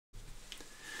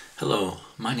Hello,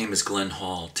 my name is Glenn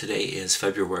Hall. Today is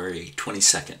February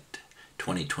 22nd,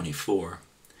 2024.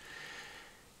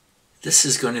 This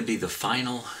is going to be the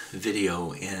final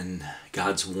video in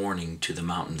God's warning to the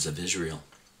mountains of Israel.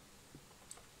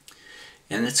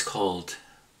 And it's called,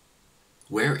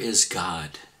 Where is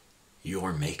God,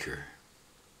 your Maker?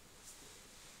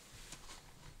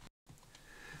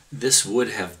 This would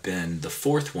have been the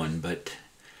fourth one, but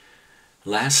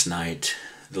last night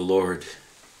the Lord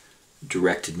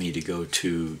directed me to go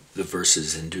to the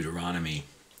verses in Deuteronomy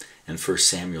and 1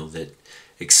 Samuel that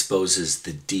exposes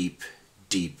the deep,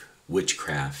 deep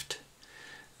witchcraft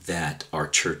that our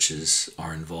churches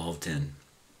are involved in.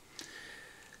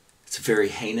 It's very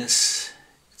heinous,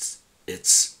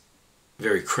 it's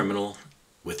very criminal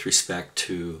with respect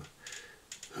to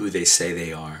who they say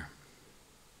they are.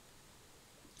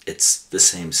 It's the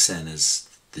same sin as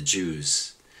the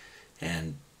Jews,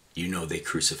 and you know they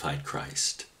crucified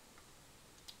Christ.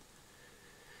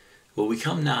 Well, we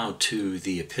come now to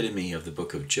the epitome of the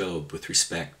book of Job with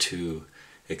respect to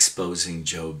exposing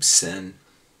Job's sin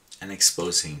and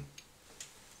exposing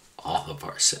all of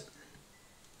our sin.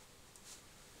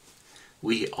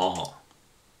 We all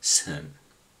sin.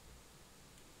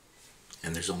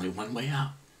 And there's only one way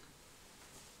out.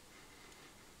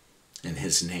 And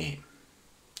his name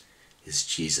is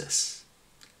Jesus.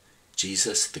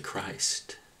 Jesus the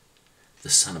Christ, the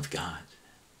Son of God,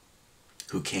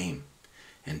 who came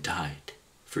and died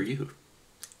for you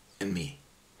and me.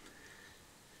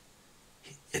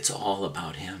 It's all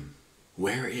about him.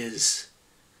 Where is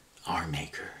our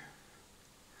Maker?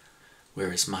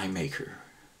 Where is my Maker?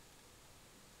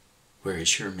 Where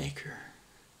is your Maker?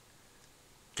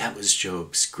 That was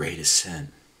Job's greatest sin.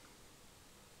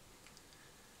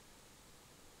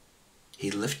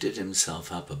 He lifted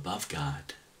himself up above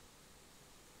God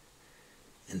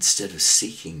instead of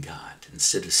seeking God,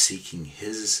 instead of seeking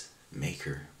his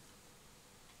Maker.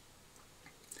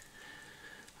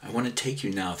 I want to take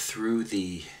you now through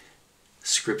the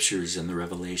scriptures and the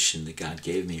revelation that God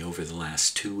gave me over the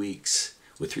last 2 weeks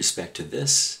with respect to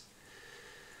this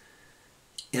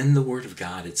in the Word of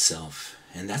God itself.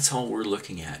 And that's all we're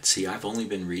looking at. See, I've only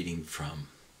been reading from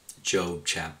Job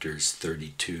chapters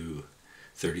 32,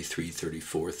 33,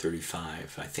 34,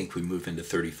 35. I think we move into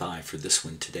 35 for this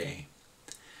one today.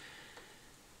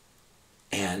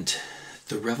 And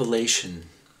the revelation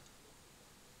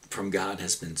from God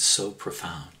has been so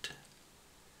profound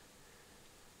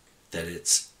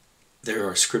that there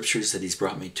are scriptures that he's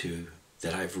brought me to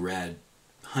that I've read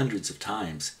hundreds of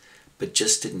times, but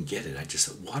just didn't get it. I just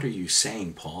said, what are you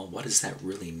saying, Paul? What does that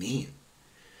really mean?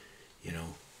 You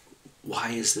know,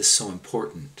 why is this so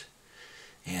important?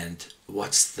 And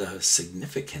what's the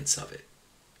significance of it?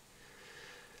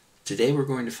 Today we're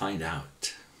going to find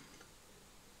out.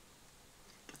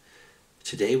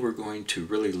 Today we're going to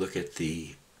really look at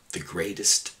the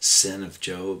greatest sin of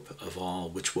Job of all,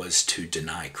 which was to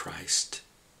deny Christ.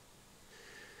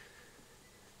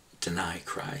 Deny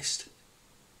Christ.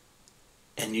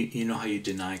 And you know how you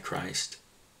deny Christ?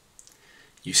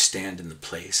 You stand in the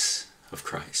place of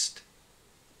Christ.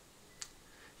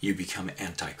 You become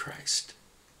Antichrist.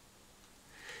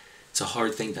 It's a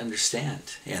hard thing to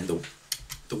understand, and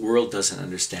the world doesn't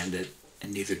understand it,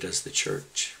 and neither does the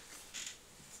church.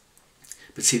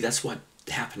 But see, that's what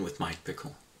happened with Mike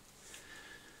Bickle.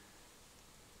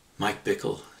 Mike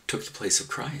Bickle took the place of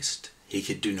Christ. He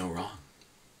could do no wrong.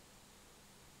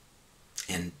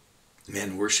 And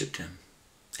men worshipped him,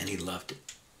 and he loved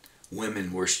it.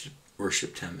 Women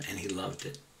worshipped him, and he loved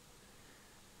it.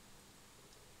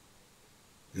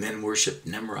 Men worshipped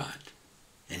Nimrod,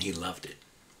 and he loved it.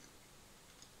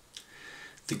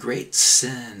 The great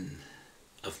sin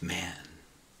of man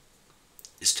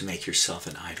is to make yourself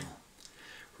an idol.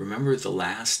 Remember the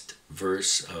last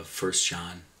verse of 1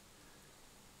 John?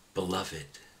 Beloved,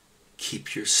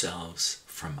 keep yourselves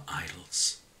from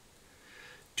idols.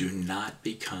 Do not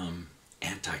become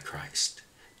Antichrist.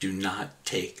 Do not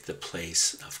take the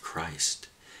place of Christ.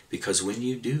 Because when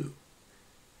you do,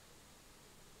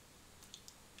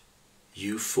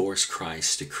 you force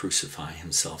Christ to crucify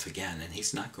himself again, and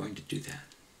he's not going to do that.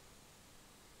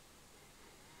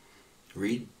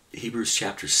 Read Hebrews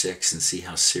chapter 6 and see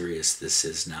how serious this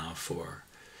is now for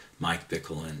Mike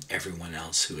Bickle and everyone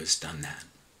else who has done that.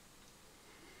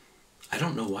 I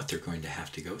don't know what they're going to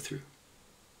have to go through.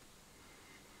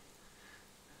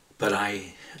 But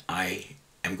I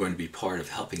am going to be part of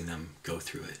helping them go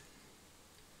through it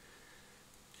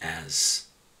as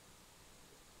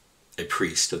a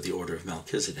priest of the order of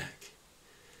Melchizedek,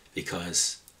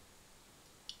 because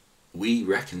we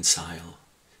reconcile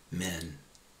men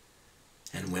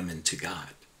and women to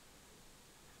God.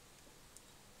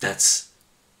 That's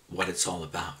what it's all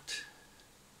about.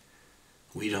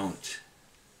 We don't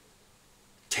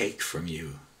take from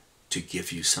you to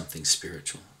give you something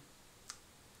spiritual.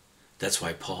 That's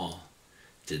why Paul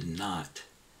did not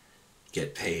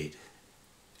get paid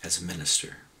as a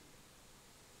minister.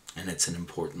 And it's an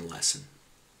important lesson.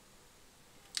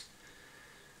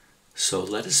 So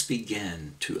let us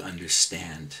begin to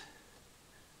understand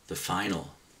the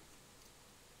final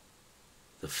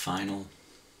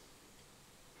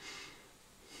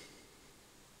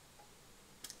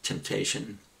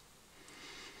temptation,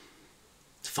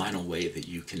 the final way that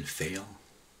you can fail.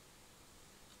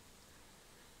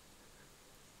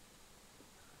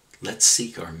 Let's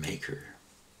seek our Maker,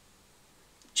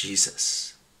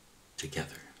 Jesus,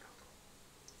 together.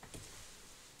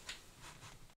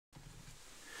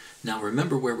 Now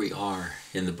remember where we are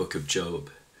in the book of Job.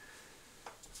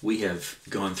 We have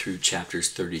gone through chapters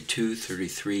 32,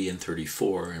 33, and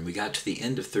 34, and we got to the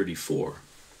end of 34.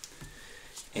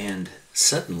 And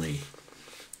suddenly,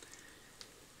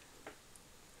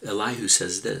 Elihu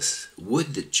says this,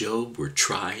 "Would that Job were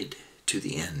tried to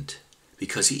the end,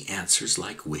 because he answers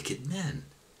like wicked men.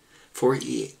 For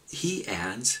he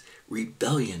adds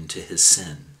rebellion to his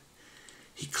sin.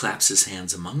 He claps his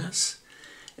hands among us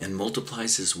and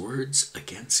multiplies his words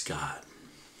against God."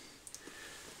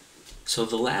 So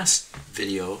the last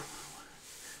video,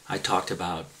 I talked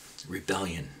about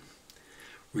rebellion.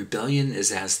 Rebellion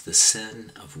is as the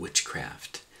sin of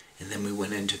witchcraft. And then we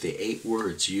went into the 8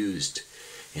 words used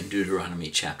in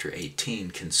Deuteronomy chapter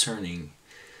 18 concerning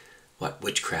what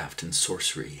witchcraft and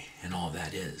sorcery and all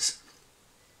that is.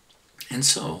 And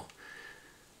so,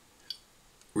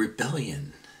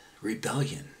 rebellion.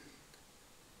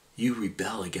 You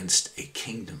rebel against a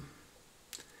kingdom.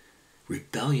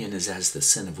 Rebellion is as the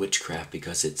sin of witchcraft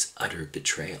because it's utter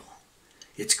betrayal.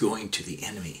 It's going to the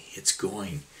enemy. It's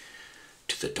going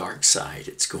to the dark side.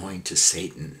 It's going to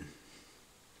Satan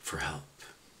for help.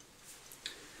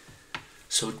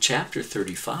 So chapter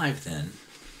 35 then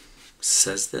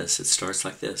says this. It starts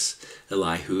like this.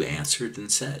 Elihu answered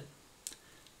and said,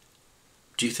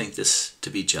 "Do you think this to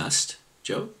be just,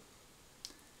 Job?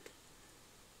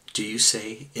 Do you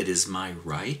say it is my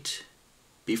right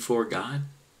before God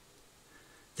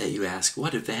that you ask,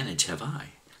 what advantage have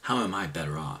I? How am I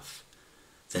better off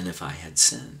than if I had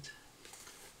sinned?"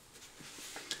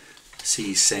 See,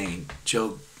 he's saying,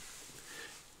 Job,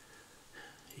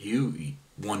 you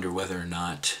wonder whether or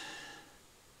not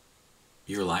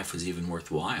your life was even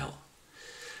worthwhile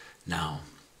now.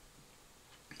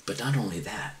 But not only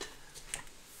that,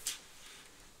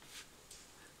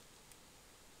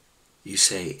 you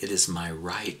say, it is my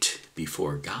right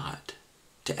before God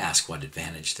to ask what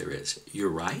advantage there is. You're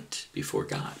right before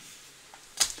God.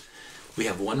 We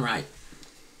have one right.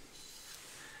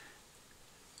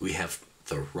 We have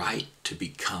the right to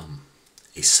become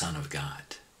a son of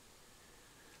God.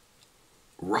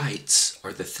 Rights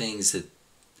are the things that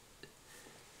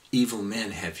evil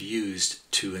men have used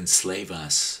to enslave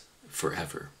us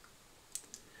forever.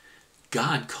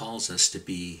 God calls us to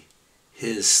be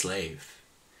his slave.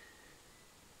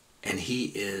 And he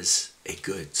is a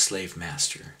good slave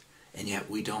master. And yet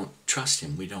we don't trust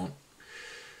him. We don't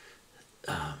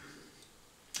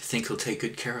think he'll take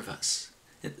good care of us.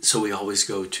 So we always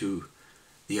go to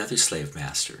the other slave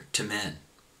master, to men.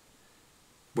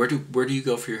 Where do you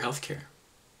go for your health care?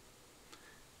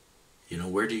 You know,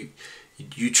 where do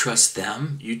you trust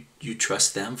them? You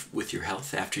trust them with your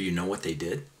health after you know what they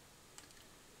did?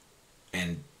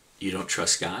 And you don't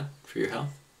trust God for your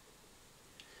health?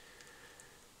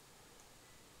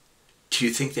 Do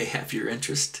you think they have your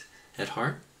interest at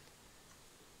heart?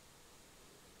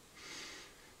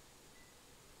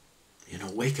 You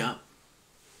know, wake up.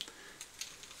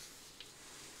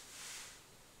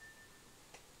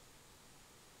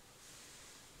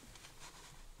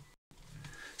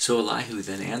 So Elihu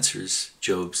then answers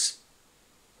Job's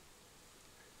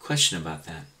question about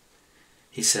that.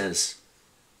 He says,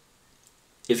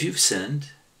 if you've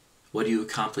sinned, what do you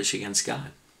accomplish against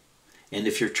God? And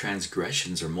if your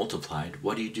transgressions are multiplied,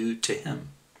 what do you do to him?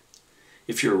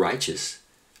 If you're righteous,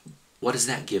 what does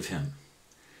that give him?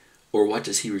 Or what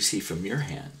does he receive from your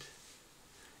hand?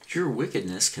 Your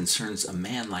wickedness concerns a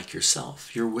man like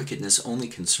yourself. Your wickedness only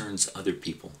concerns other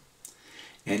people.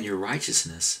 And your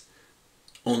righteousness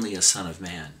only a son of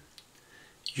man.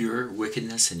 Your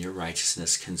wickedness and your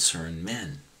righteousness concern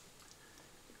men.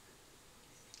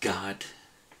 God,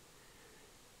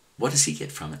 what does he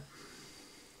get from it?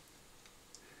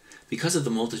 Because of the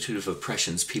multitude of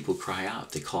oppressions, people cry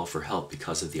out. They call for help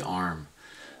because of the arm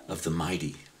of the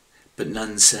mighty. But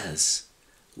none says,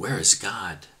 where is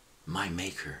God, my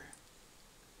Maker?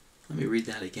 Let me read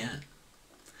that again.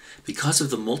 Because of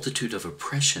the multitude of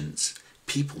oppressions,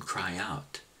 people cry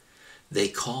out. They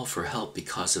call for help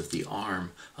because of the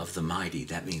arm of the mighty.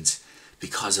 That means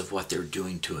because of what they're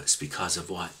doing to us, because of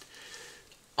what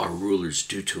our rulers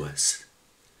do to us.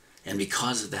 And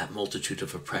because of that multitude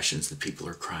of oppressions, the people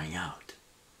are crying out.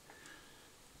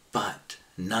 But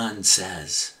none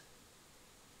says,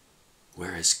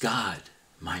 "Where is God,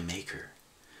 my Maker,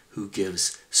 who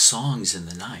gives songs in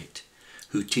the night,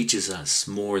 who teaches us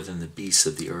more than the beasts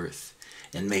of the earth,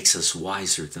 and makes us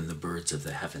wiser than the birds of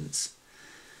the heavens?"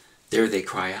 There they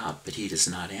cry out, but he does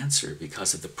not answer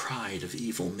because of the pride of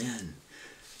evil men.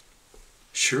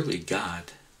 Surely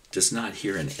God does not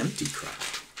hear an empty cry,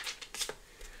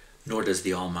 nor does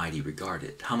the Almighty regard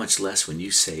it. How much less when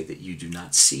you say that you do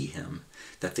not see him,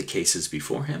 that the case is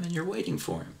before him and you're waiting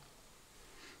for him.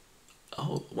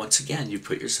 Oh, once again, you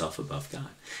put yourself above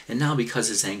God. And now because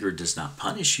his anger does not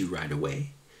punish you right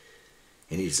away,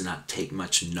 and he does not take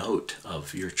much note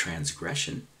of your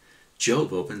transgression,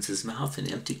 Job opens his mouth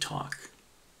in empty talk.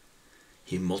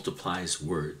 He multiplies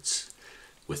words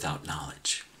without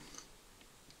knowledge.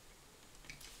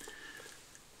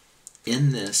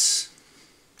 In this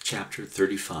chapter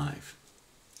 35,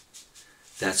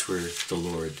 that's where the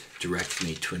Lord directed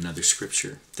me to another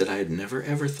scripture that I had never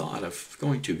ever thought of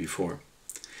going to before.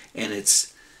 And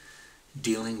it's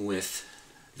dealing with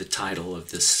the title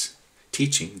of this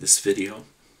teaching, this video,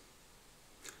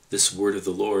 this word of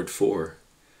the Lord for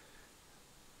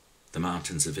the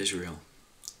mountains of Israel.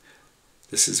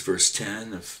 This is verse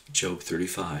 10 of Job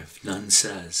 35. No one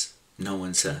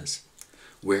says,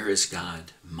 "Where is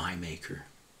God, my Maker,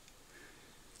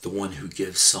 the one who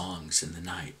gives songs in the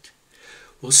night?"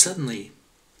 Well, suddenly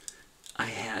I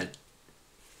had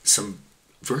some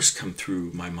verse come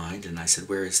through my mind, and I said,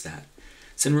 where is that?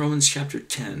 It's in Romans chapter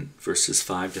 10, verses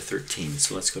 5 to 13.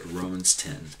 So let's go to Romans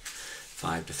 10,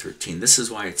 5 to 13. This is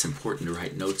why it's important to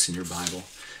write notes in your Bible.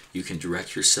 You can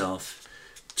direct yourself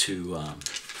to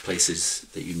places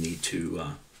that you need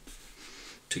to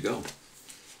go.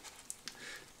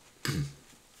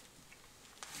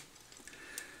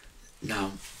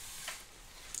 Now,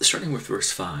 starting with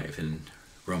verse 5 in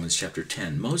Romans chapter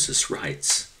 10, Moses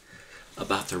writes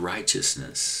about the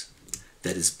righteousness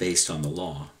that is based on the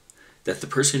law, that the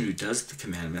person who does the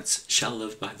commandments shall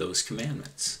live by those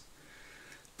commandments.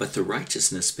 But the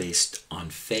righteousness based on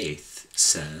faith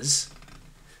says,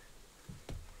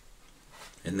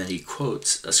 and then he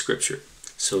quotes a scripture.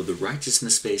 So the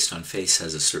righteousness based on faith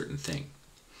says a certain thing,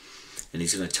 and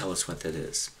he's going to tell us what that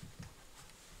is.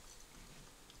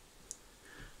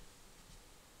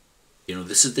 You know,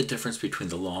 this is the difference between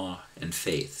the law and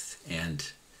faith,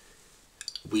 and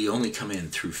we only come in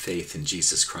through faith in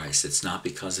Jesus Christ. It's not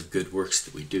because of good works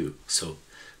that we do. So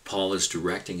Paul is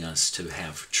directing us to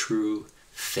have true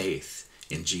faith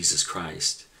in Jesus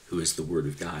Christ, who is the Word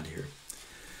of God here.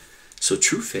 So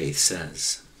true faith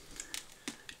says,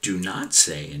 "Do not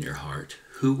say in your heart,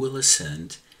 'Who will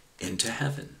ascend into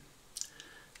heaven?'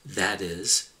 That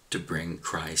is to bring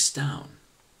Christ down."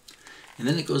 And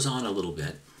then it goes on a little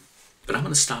bit, but I'm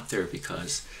going to stop there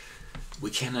because we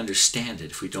can't understand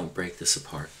it if we don't break this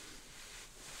apart.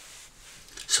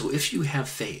 So if you have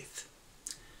faith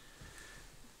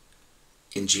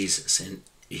in Jesus, and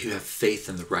you have faith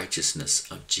in the righteousness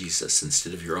of Jesus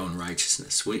instead of your own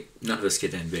righteousness, none of us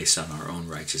get in based on our own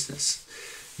righteousness.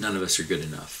 None of us are good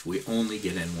enough. We only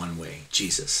get in one way,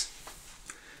 Jesus.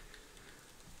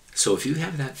 So if you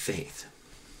have that faith,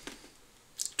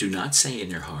 do not say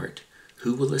in your heart,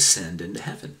 "Who will ascend into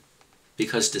heaven?"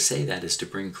 Because to say that is to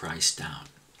bring Christ down.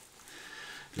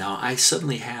 Now, I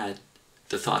suddenly had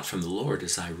the thought from the Lord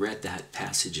as I read that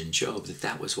passage in Job that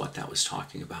that was what that was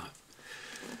talking about.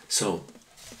 So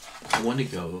I want to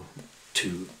go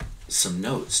to some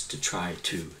notes to try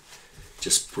to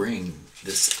just bring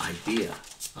this idea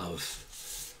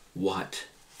of what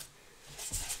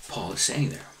Paul is saying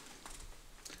there.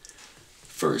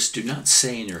 First, do not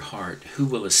say in your heart, "Who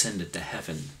will ascend into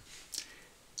heaven?"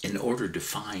 in order to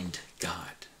find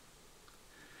God.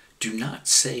 Do not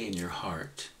say in your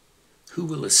heart, "Who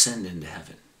will ascend into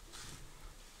heaven?"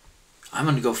 I'm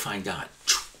going to go find God.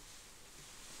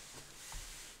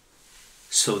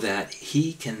 So that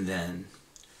he can then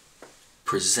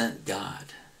present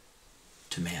God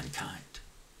to mankind.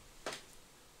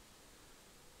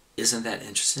 Isn't that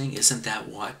interesting? Isn't that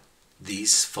what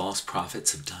these false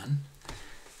prophets have done?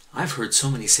 I've heard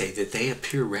so many say that they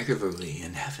appear regularly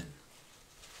in heaven.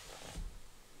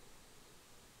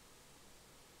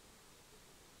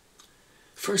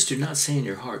 First, do not say in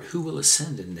your heart, "Who will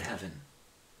ascend into heaven?"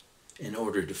 in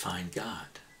order to find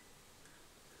God.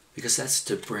 Because that's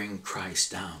to bring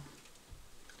Christ down.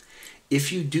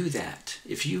 if you do that,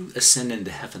 if you ascend into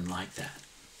heaven like that,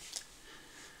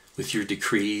 with your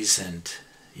decrees and,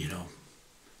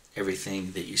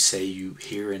 everything that you say you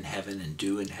hear in heaven and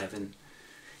do in heaven,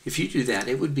 if you do that,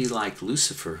 it would be like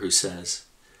Lucifer, who says,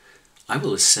 I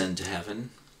will ascend to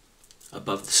heaven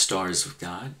above the stars of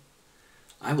God.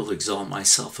 I will exalt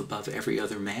myself above every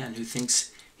other man who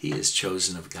thinks he is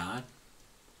chosen of God,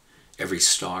 every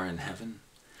star in heaven,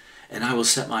 and I will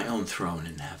set my own throne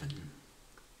in heaven.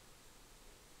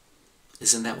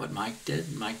 Isn't that what Mike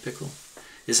did, Mike Bickle?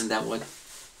 Isn't that what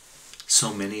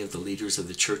so many of the leaders of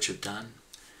the church have done?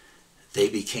 They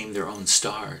became their own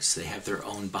stars. They have their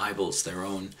own Bibles, their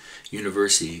own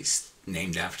universities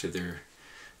named after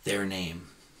their name.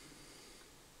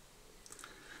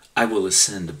 I will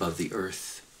ascend above the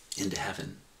earth into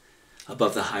heaven,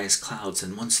 above the highest clouds,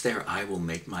 and once there I will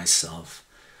make myself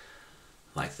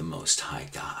like the Most High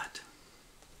God.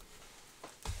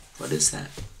 What is that?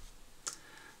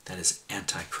 That is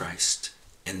Antichrist,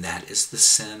 and that is the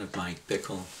sin of Mike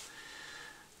Bickle.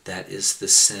 That is the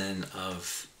sin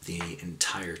of the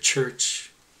entire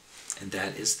church, and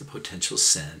that is the potential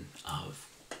sin of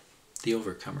the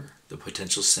overcomer, the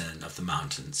potential sin of the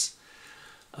mountains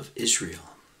of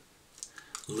Israel.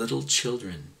 Little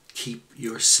children, keep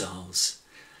yourselves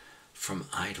from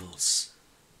idols.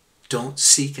 Don't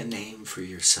seek a name for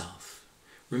yourself.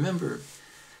 Remember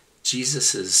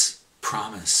Jesus'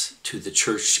 promise to the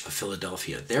church of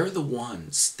Philadelphia. They're the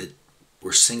ones that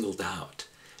were singled out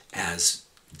as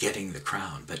getting the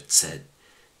crown, but said,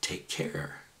 take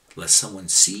care lest someone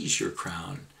seize your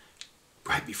crown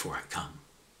right before I come.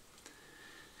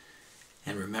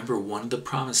 And remember, one of the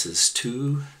promises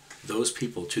to those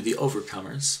people, to the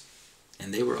overcomers,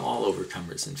 and they were all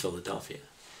overcomers in Philadelphia,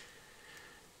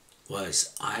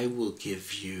 was, I will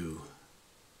give you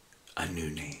a new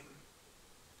name.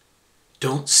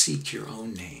 Don't seek your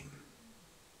own name.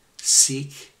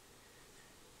 Seek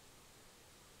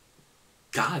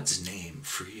God's name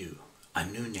for you, a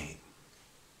new name.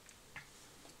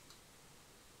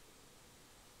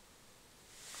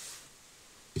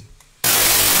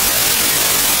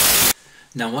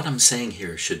 Now, what I'm saying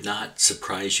here should not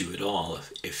surprise you at all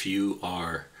if you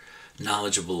are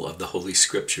knowledgeable of the Holy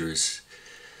Scriptures.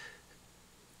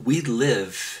 We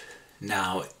live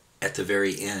now at the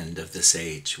very end of this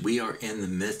age. We are in the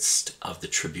midst of the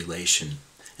tribulation,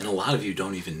 and a lot of you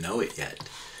don't even know it yet.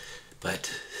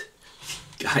 But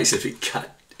guys, if it got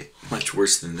much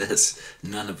worse than this,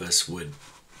 none of us would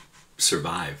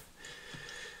survive.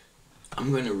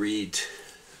 I'm going to read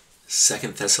 2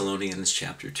 Thessalonians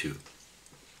chapter 2.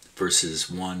 Verses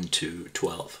 1 to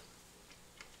 12.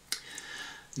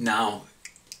 Now,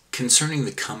 concerning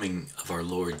the coming of our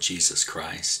Lord Jesus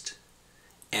Christ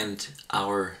and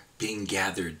our being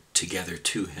gathered together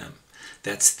to him,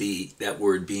 that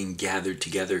word being gathered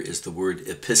together is the word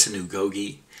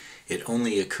episynagoge. It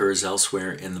only occurs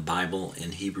elsewhere in the Bible,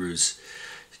 in Hebrews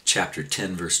chapter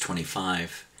 10, verse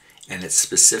 25, and it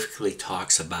specifically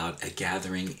talks about a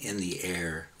gathering in the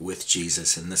air with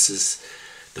Jesus, and this is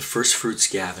the first fruits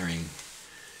gathering.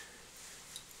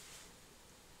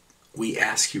 We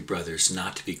ask you, brothers,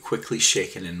 not to be quickly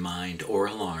shaken in mind or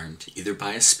alarmed, either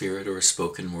by a spirit or a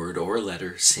spoken word or a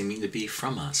letter seeming to be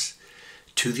from us,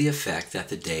 to the effect that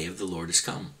the day of the Lord is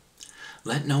come.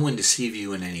 Let no one deceive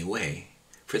you in any way,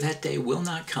 for that day will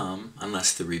not come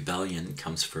unless the rebellion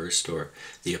comes first, or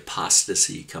the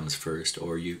apostasy comes first,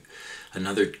 or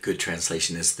another good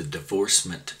translation is the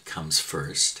divorcement comes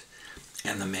first,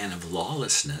 and the man of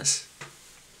lawlessness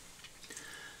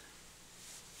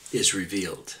is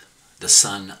revealed, the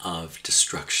son of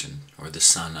destruction, or the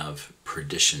son of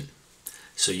perdition.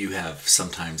 So you have,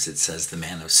 sometimes it says the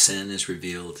man of sin is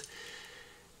revealed,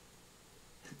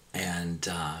 and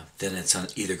then it's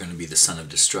either going to be the son of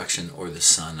destruction or the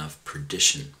son of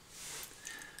perdition,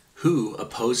 who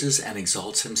opposes and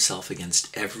exalts himself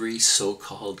against every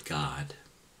so-called God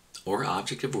or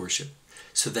object of worship,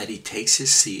 so that he takes his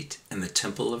seat in the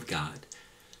temple of God,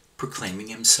 proclaiming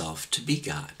himself to be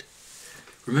God.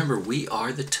 Remember, we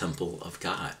are the temple of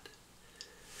God.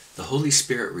 The Holy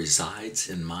Spirit resides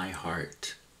in my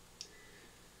heart.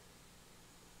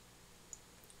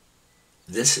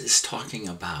 This is talking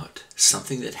about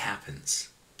something that happens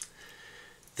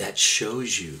that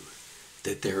shows you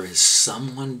that there is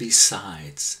someone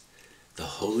besides the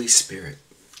Holy Spirit,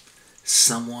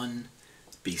 someone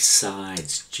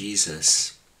besides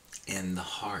Jesus in the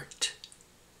heart.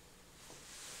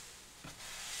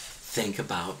 Think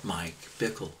about Mike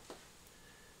Bickle.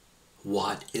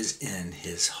 What is in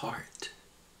his heart?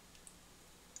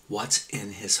 What's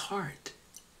in his heart?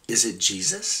 Is it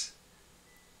Jesus?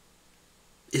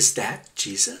 Is that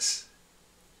Jesus?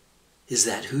 Is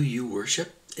that who you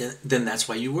worship? Then that's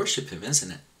why you worship him,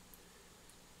 isn't it?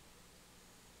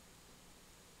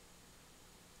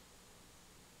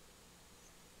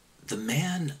 The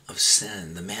man of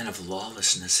sin, the man of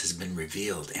lawlessness has been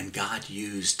revealed, and God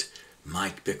used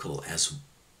Mike Bickle as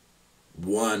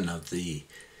one of the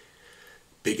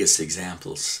biggest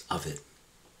examples of it.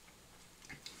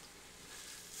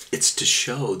 It's to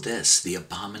show this, the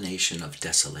abomination of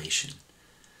desolation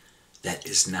that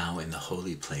is now in the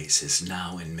holy place, is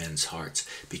now in men's hearts,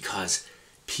 because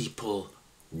people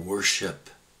worship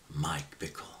Mike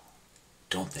Bickle,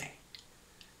 don't they?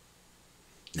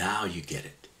 Now you get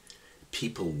it.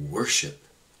 People worship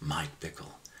Mike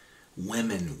Bickle.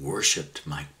 Women worshipped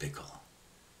Mike Bickle.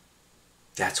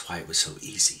 That's why it was so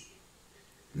easy.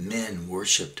 Men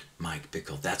worshipped Mike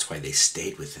Bickle. That's why they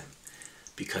stayed with him.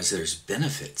 Because there's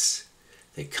benefits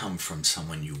that come from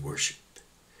someone you worship.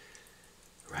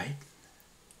 Right?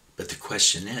 But the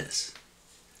question is,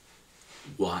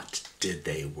 what did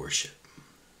they worship?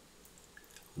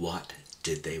 What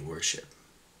did they worship?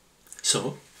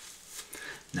 So,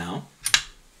 now,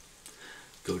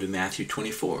 go to Matthew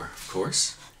 24, of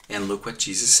course, and look what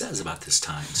Jesus says about this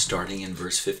time, starting in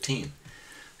verse 15.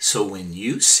 So when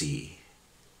you see,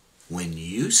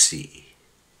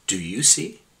 do you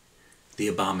see the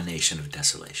abomination of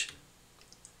desolation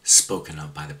spoken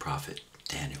of by the prophet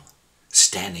Daniel,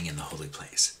 standing in the holy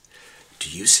place? Do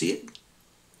you see it?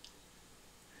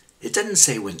 It doesn't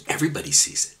say when everybody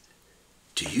sees it.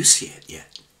 Do you see it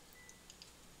yet?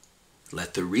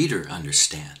 Let the reader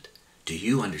understand. Do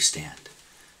you understand?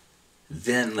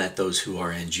 Then let those who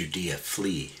are in Judea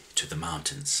flee to the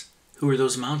mountains. Who are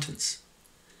those mountains?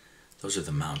 Those are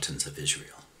the mountains of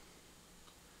Israel.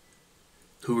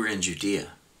 Who are in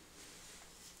Judea?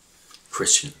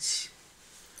 Christians.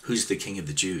 Who's the King of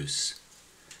the Jews?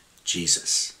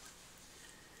 Jesus.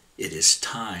 It is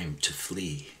time to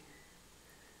flee.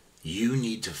 You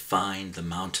need to find the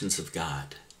mountains of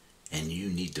God, and you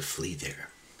need to flee there.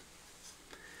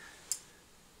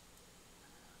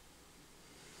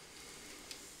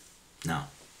 Now,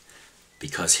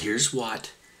 because here's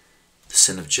what the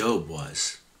sin of Job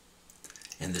was,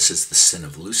 and this is the sin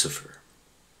of Lucifer.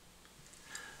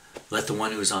 Let the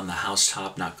one who is on the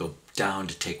housetop not go down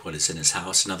to take what is in his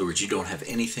house. In other words, you don't have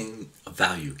anything of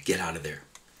value. Get out of there.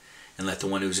 And let the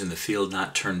one who's in the field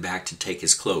not turn back to take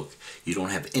his cloak. You don't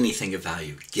have anything of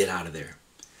value. Get out of there.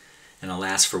 And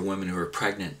alas, for women who are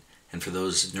pregnant and for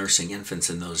those nursing infants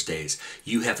in those days,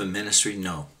 you have a ministry?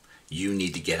 No. You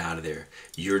need to get out of there.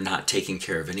 You're not taking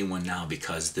care of anyone now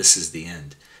because this is the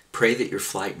end. Pray that your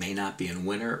flight may not be in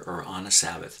winter or on a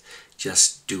Sabbath.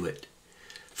 Just do it.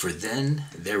 For then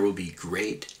there will be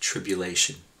great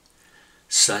tribulation,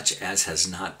 such as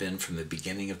has not been from the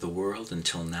beginning of the world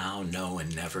until now, no,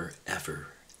 and never, ever,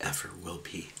 ever will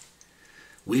be.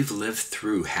 We've lived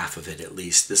through half of it at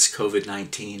least. This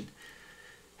COVID-19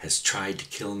 has tried to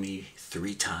kill me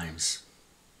 3 times.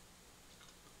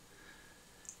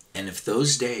 And if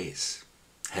those days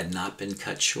had not been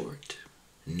cut short,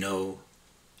 no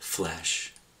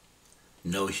flesh,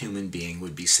 no human being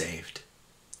would be saved.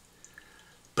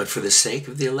 But for the sake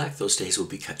of the elect, those days will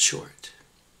be cut short.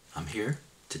 I'm here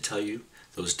to tell you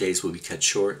those days will be cut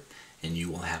short and you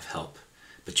will have help.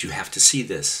 But you have to see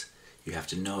this. You have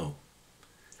to know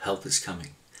help is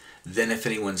coming. Then if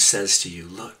anyone says to you,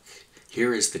 look,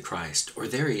 here is the Christ, or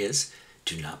there he is,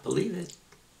 do not believe it.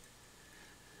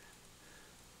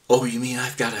 Oh, you mean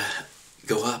I've got to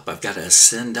go up, I've got to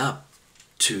ascend up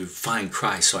to find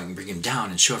Christ so I can bring him down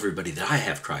and show everybody that I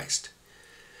have Christ.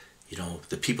 You know,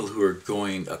 the people who are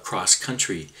going across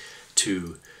country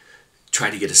to try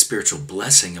to get a spiritual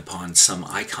blessing upon some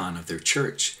icon of their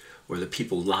church, or the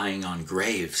people lying on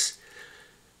graves.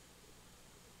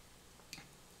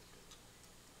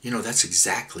 You know, that's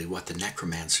exactly what the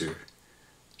necromancer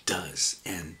does.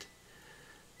 And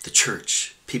the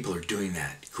church, people are doing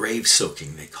that. Grave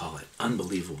soaking, they call it.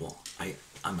 Unbelievable.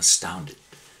 I'm astounded.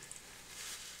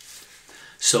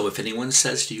 So if anyone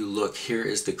says to you, look, here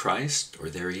is the Christ, or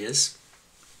there he is,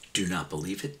 do not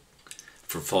believe it.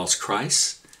 For false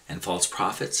Christs and false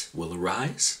prophets will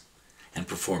arise and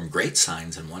perform great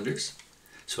signs and wonders,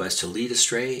 so as to lead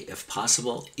astray, if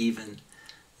possible, even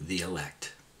the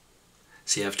elect.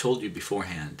 See, I've told you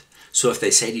beforehand. So if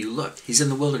they say to you, look, he's in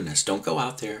the wilderness, don't go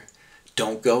out there.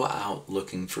 Don't go out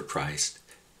looking for Christ.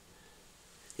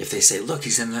 If they say, look,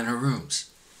 he's in the inner rooms,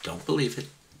 don't believe it.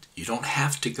 You don't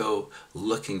have to go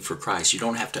looking for Christ. You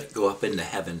don't have to go up into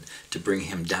heaven to bring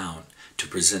him down, to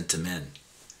present to men.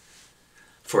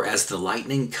 For as the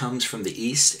lightning comes from the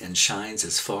east and shines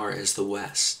as far as the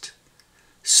west,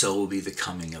 so will be the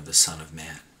coming of the Son of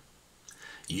Man.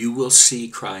 You will see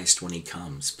Christ when he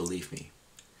comes, believe me.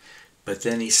 But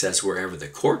then he says, wherever the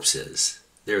corpse is,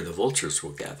 there the vultures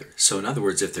will gather. So in other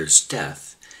words, if there's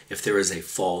death, if there is a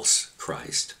false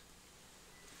Christ,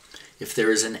 if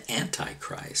there is an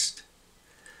antichrist,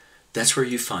 that's where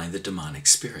you find the demonic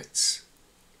spirits.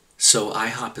 So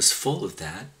IHOP is full of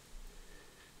that.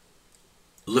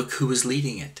 Look who is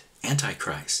leading it,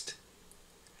 Antichrist.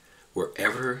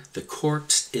 Wherever the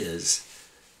corpse is,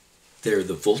 there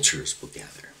the vultures will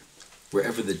gather.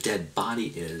 Wherever the dead body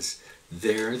is,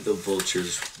 there the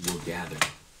vultures will gather.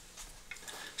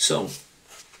 So,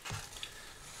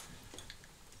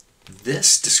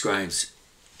 this describes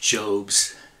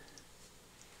Job's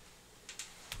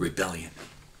rebellion.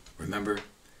 Remember,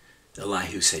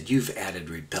 Elihu said, you've added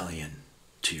rebellion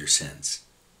to your sins.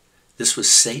 This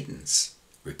was Satan's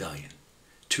rebellion,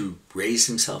 to raise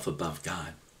himself above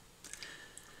God.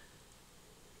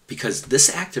 Because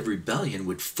this act of rebellion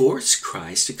would force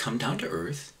Christ to come down to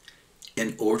earth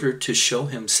in order to show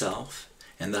himself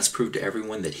and thus prove to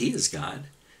everyone that he is God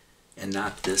and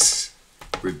not this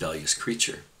rebellious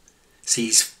creature. See,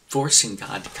 he's forcing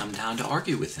God to come down to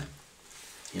argue with him.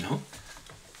 You know?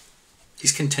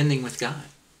 He's contending with God.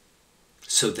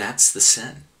 So that's the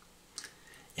sin.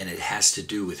 And it has to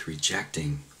do with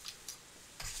rejecting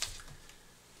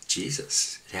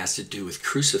Jesus. It has to do with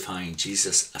crucifying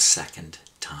Jesus a second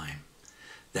time.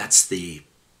 That's the,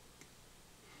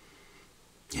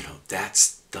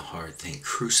 that's the hard thing.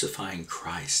 Crucifying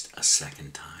Christ a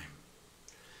second time.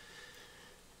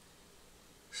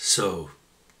 So,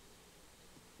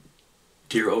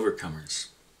 dear overcomers,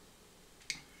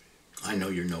 I know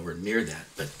you're nowhere near that,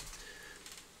 but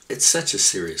it's such a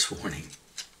serious warning.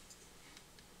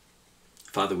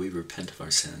 Father, we repent of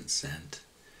our sins, and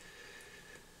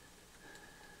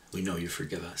we know you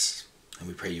forgive us, and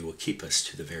we pray you will keep us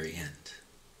to the very end.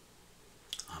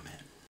 Amen.